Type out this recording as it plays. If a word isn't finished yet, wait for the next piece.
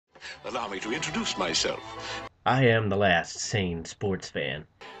Allow me to introduce myself. I am the last sane sports fan.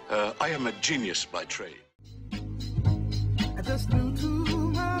 I am a genius by trade. I just knew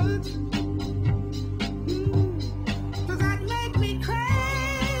too much. Does that make me crazy?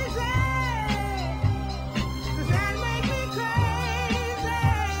 Does that make me crazy?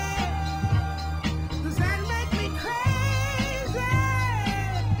 Does that make me crazy?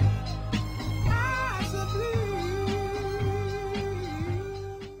 Possibly.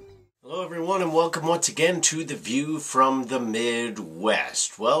 Hello everyone and welcome once again to The View from the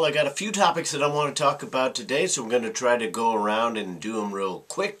Midwest. Well, I got a few topics that I want to talk about today, so I'm going to try to go around and do them real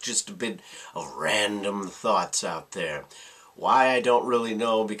quick, just a bit of random thoughts out there. Why, I don't really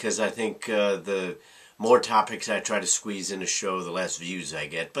know, because I think the more topics I try to squeeze in a show, the less views I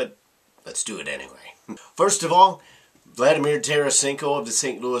get, but let's do it anyway. First of all, Vladimir Tarasenko of the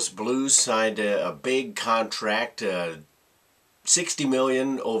St. Louis Blues signed a big contract, $60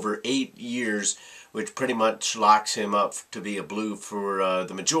 million over 8 years, which pretty much locks him up to be a Blue for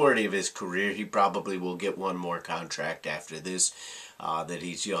the majority of his career. He probably will get one more contract after this, that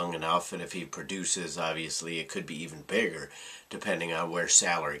he's young enough, and if he produces, obviously it could be even bigger, depending on where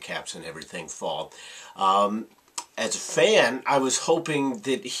salary caps and everything fall. As a fan, I was hoping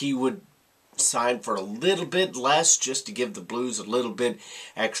that he would sign for a little bit less, just to give the Blues a little bit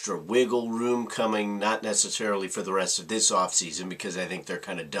extra wiggle room coming, not necessarily for the rest of this offseason, because I think they're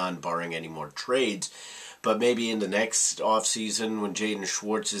kind of done barring any more trades, but maybe in the next offseason when Jaden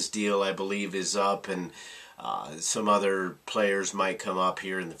Schwartz's deal, I believe, is up, and some other players might come up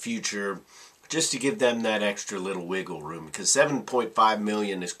here in the future, just to give them that extra little wiggle room, because $7.5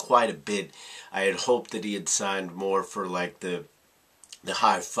 million is quite a bit. I had hoped that he had signed more for like the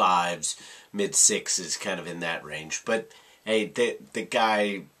high fives, mid sixes, kind of in that range. But hey, the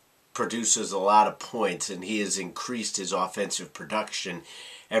guy produces a lot of points, and he has increased his offensive production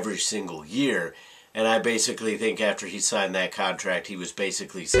every single year. And I basically think after he signed that contract, he was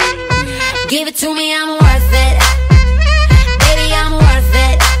basically saying, give it to me, I'm worth it. Baby, I'm worth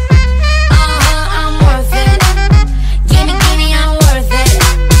it. I'm worth it. Give me, I'm worth it.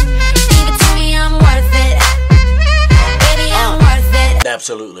 Give it to me, I'm worth it. Baby, I'm worth it.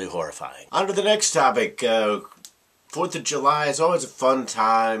 absolutely horrifying. On to the next topic. 4th of July is always a fun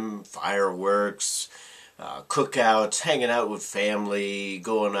time. Fireworks, cookouts, hanging out with family,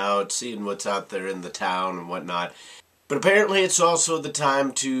 going out, seeing what's out there in the town and whatnot. But apparently it's also the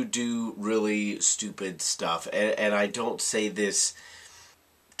time to do really stupid stuff. And I don't say this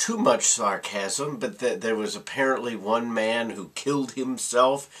too much sarcasm, but there was apparently one man who killed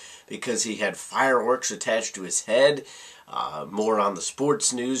himself because he had fireworks attached to his head. More on the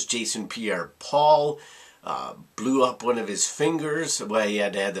sports news. Jason Pierre-Paul blew up one of his fingers. Well, he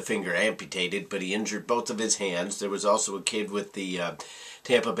had to have the finger amputated, but he injured both of his hands. There was also a kid with the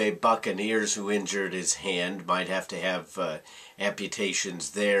Tampa Bay Buccaneers who injured his hand. Might have to have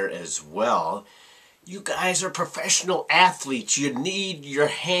amputations there as well. You guys are professional athletes. You need your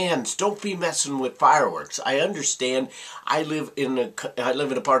hands. Don't be messing with fireworks. I understand. I live in a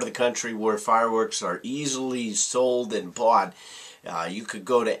part of the country where fireworks are easily sold and bought. You could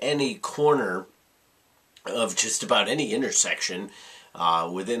go to any corner of just about any intersection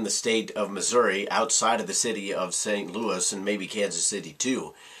within the state of Missouri, outside of the city of St. Louis, and maybe Kansas City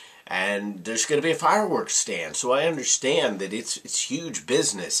too. And there's going to be a fireworks stand. So I understand that it's huge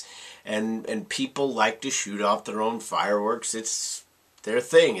business. And people like to shoot off their own fireworks. It's their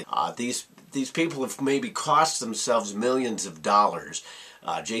thing. These people have maybe cost themselves millions of dollars.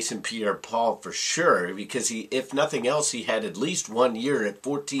 Jason Pierre-Paul for sure, because he, if nothing else, he had at least 1 year at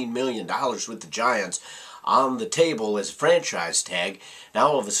 $14 million with the Giants on the table as a franchise tag. Now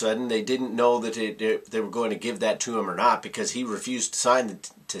all of a sudden they didn't know that they were going to give that to him or not, because he refused to sign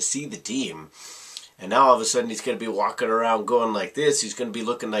to see the team. And now all of a sudden he's going to be walking around going like this. He's going to be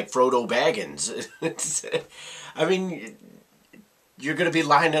looking like Frodo Baggins. I mean, you're going to be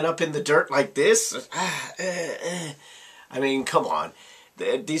lining up in the dirt like this? I mean, come on.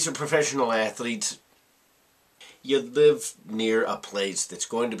 These are professional athletes. You live near a place that's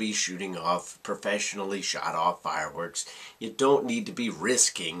going to be shooting off professionally shot off fireworks. You don't need to be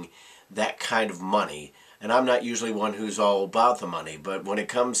risking that kind of money. And I'm not usually one who's all about the money, but when it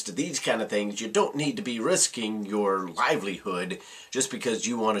comes to these kind of things, you don't need to be risking your livelihood just because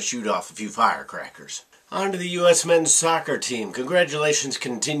you want to shoot off a few firecrackers. On to the U.S. men's soccer team. Congratulations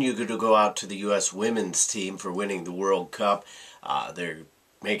continue to go out to the U.S. women's team for winning the World Cup. They're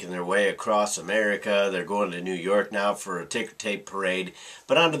making their way across America. They're going to New York now for a ticker tape parade.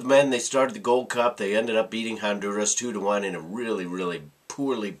 But on to the men. They started the Gold Cup. They ended up beating Honduras 2-1 in a really, really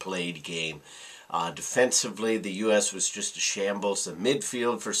poorly played game. Defensively, the U.S. was just a shambles. The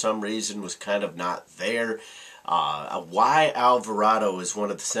midfield, for some reason, was kind of not there. Why Alvarado is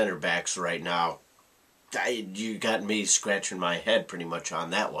one of the center backs right now, you got me scratching my head pretty much on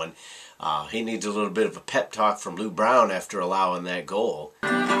that one. He needs a little bit of a pep talk from Lou Brown after allowing that goal.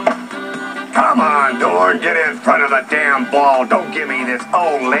 Come on, Dorn, get in front of the damn ball. Don't give me this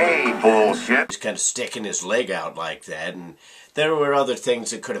Olay bullshit. He's kind of sticking his leg out like that, and there were other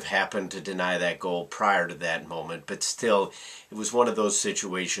things that could have happened to deny that goal prior to that moment, but still, it was one of those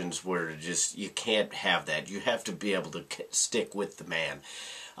situations where just you can't have that. You have to be able to stick with the man.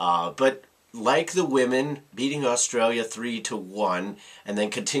 But like the women, beating Australia 3-1 and then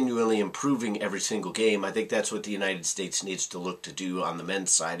continually improving every single game, I think that's what the United States needs to look to do on the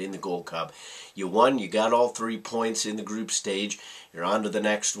men's side in the Gold Cup. You won, you got all 3 points in the group stage. You're on to the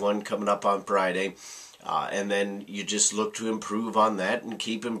next one coming up on Friday. And then you just look to improve on that and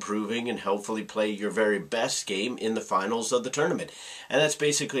keep improving and hopefully play your very best game in the finals of the tournament. And that's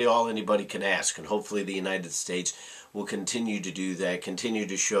basically all anybody can ask. And hopefully the United States will continue to do that, continue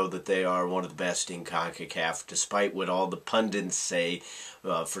to show that they are one of the best in CONCACAF, despite what all the pundits say,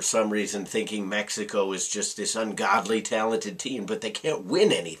 for some reason thinking Mexico is just this ungodly talented team, but they can't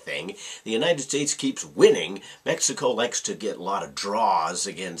win anything. The United States keeps winning. Mexico likes to get a lot of draws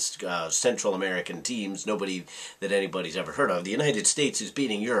against Central American teams, nobody that anybody's ever heard of. The United States is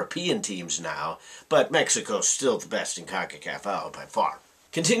beating European teams now, but Mexico's still the best in CONCACAF out by far.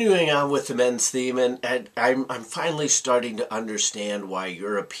 Continuing on with the men's theme, and I'm finally starting to understand why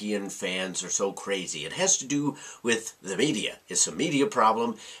European fans are so crazy. It has to do with the media. It's a media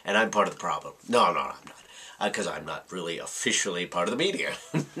problem, and I'm part of the problem. No, I'm not. Because I'm not really officially part of the media.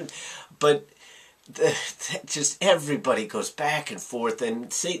 But just everybody goes back and forth,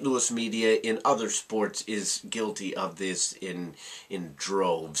 and St. Louis media in other sports is guilty of this in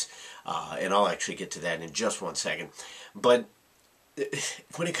droves. And I'll actually get to that in just one second. But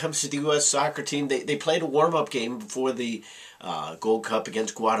when it comes to the U.S. soccer team, they played a warm-up game before the Gold Cup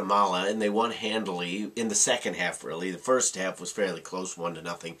against Guatemala, and they won handily in the second half, really. The first half was fairly close,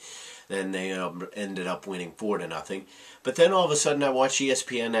 1-0. Then they ended up winning 4-0. But then all of a sudden I watch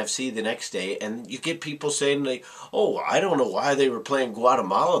ESPN FC the next day, and you get people saying, oh, I don't know why they were playing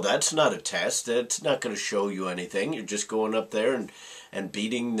Guatemala. That's not a test. That's not going to show you anything. You're just going up there and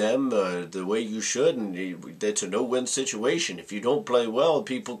beating them the way you should, and it's a no-win situation. If you don't play well,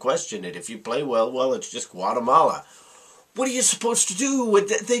 people question it. If you play well, it's just Guatemala. What are you supposed to do?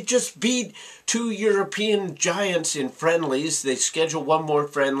 They just beat 2 European giants in friendlies. They schedule one more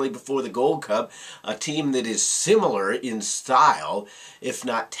friendly before the Gold Cup, a team that is similar in style, if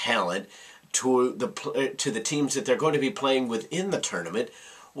not talent, to the teams that they're going to be playing within the tournament.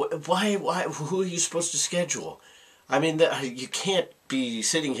 Why? Who are you supposed to schedule? I mean, you can't be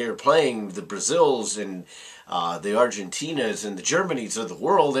sitting here playing the Brazils and the Argentinas and the Germanys of the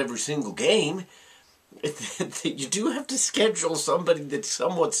world every single game. You do have to schedule somebody that's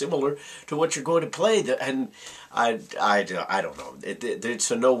somewhat similar to what you're going to play. And I don't know.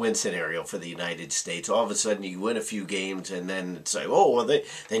 It's a no-win scenario for the United States. All of a sudden you win a few games and then it's like, oh, well,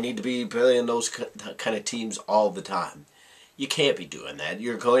 they need to be playing those kind of teams all the time. You can't be doing that.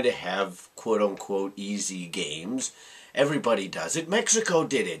 You're going to have quote-unquote easy games. Everybody does it. Mexico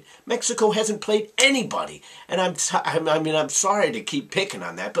did it. Mexico hasn't played anybody. And I'm sorry to keep picking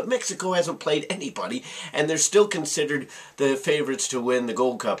on that, but Mexico hasn't played anybody, and they're still considered the favorites to win the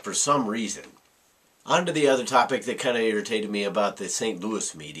Gold Cup for some reason. On to the other topic that kind of irritated me about the St.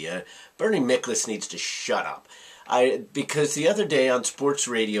 Louis media. Bernie Miklasz needs to shut up. Because the other day on sports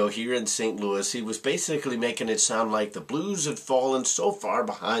radio here in St. Louis, he was basically making it sound like the Blues had fallen so far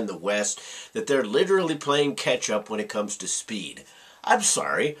behind the West that they're literally playing catch-up when it comes to speed. I'm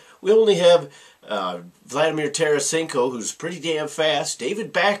sorry. We only have Vladimir Tarasenko, who's pretty damn fast.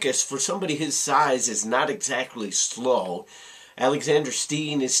 David Backes, for somebody his size, is not exactly slow. Alexander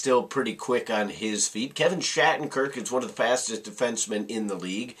Steen is still pretty quick on his feet. Kevin Shattenkirk is one of the fastest defensemen in the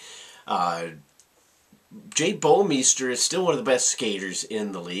league. Jay Bouwmeester is still one of the best skaters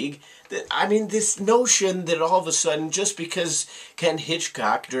in the league. I mean, this notion that all of a sudden, just because Ken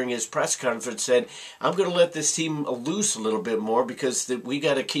Hitchcock during his press conference said, I'm going to let this team loose a little bit more because we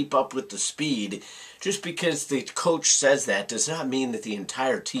got to keep up with the speed, Just because the coach says that does not mean that the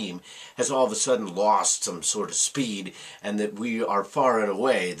entire team has all of a sudden lost some sort of speed and that we are far and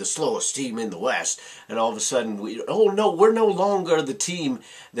away the slowest team in the West, and all of a sudden we're no longer the team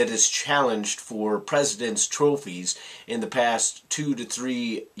that is challenged for President's trophies in the past 2 to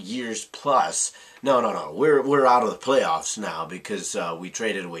 3 years plus. No. We're out of the playoffs now because we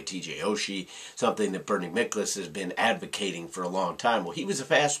traded away T.J. Oshie, something that Bernie Miklasz has been advocating for a long time. Well, he was a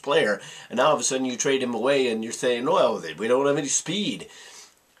fast player, and now all of a sudden you trade him away and you're saying, well, we don't have any speed.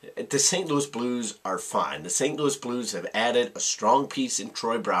 The St. Louis Blues are fine. The St. Louis Blues have added a strong piece in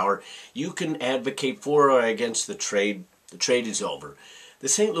Troy Brouwer. You can advocate for or against the trade. The trade is over. The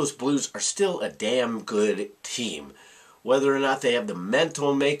St. Louis Blues are still a damn good team. Whether or not they have the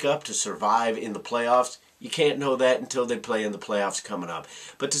mental makeup to survive in the playoffs, you can't know that until they play in the playoffs coming up.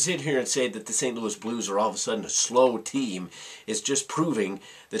 But to sit here and say that the St. Louis Blues are all of a sudden a slow team is just proving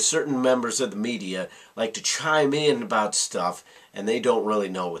that certain members of the media like to chime in about stuff and they don't really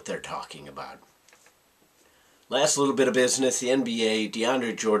know what they're talking about. Last little bit of business, the NBA,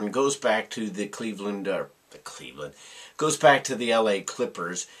 DeAndre Jordan goes back to goes back to the LA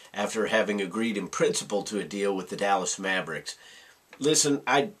Clippers after having agreed in principle to a deal with the Dallas Mavericks. Listen,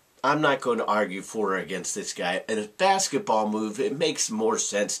 I'm not going to argue for or against this guy. In a basketball move, it makes more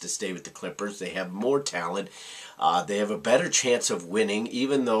sense to stay with the Clippers. They have more talent. They have a better chance of winning,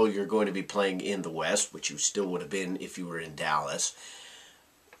 even though you're going to be playing in the West, which you still would have been if you were in Dallas.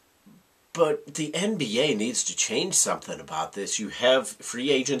 But the NBA needs to change something about this. You have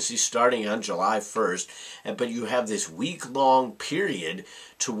free agency starting on July 1st, but you have this week-long period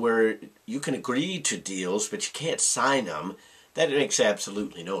to where you can agree to deals, but you can't sign them. That makes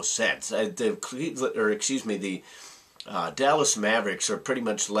absolutely no sense. The Dallas Mavericks are pretty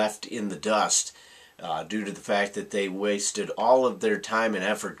much left in the dust due to the fact that they wasted all of their time and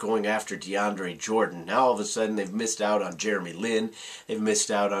effort going after DeAndre Jordan. Now all of a sudden they've missed out on Jeremy Lin. They've missed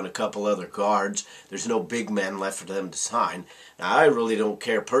out on a couple other guards. There's no big men left for them to sign. Now I really don't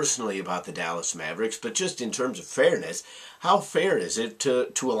care personally about the Dallas Mavericks, but just in terms of fairness, how fair is it to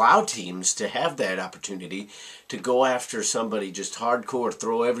allow teams to have that opportunity to go after somebody just hardcore,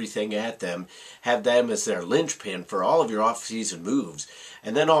 throw everything at them, have them as their linchpin for all of your off-season moves,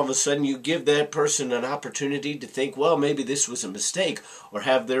 and then all of a sudden you give that person an opportunity to think, well, maybe this was a mistake, or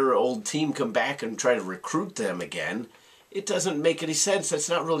have their old team come back and try to recruit them again. It doesn't make any sense. That's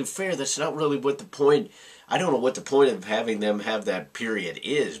not really fair. That's not really what the point... I don't know what the point of having them have that period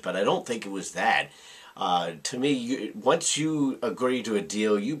is, but I don't think it was that. To me, once you agree to a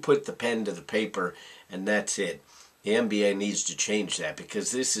deal, you put the pen to the paper, and that's it. The NBA needs to change that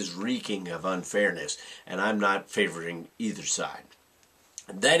because this is reeking of unfairness, and I'm not favoring either side.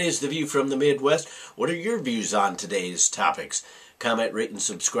 That is the view from the Midwest. What are your views on today's topics? Comment, rate, and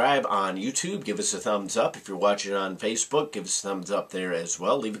subscribe on YouTube. Give us a thumbs up. If you're watching on Facebook, give us a thumbs up there as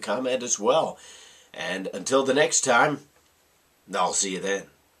well. Leave a comment as well. And until the next time, I'll see you then.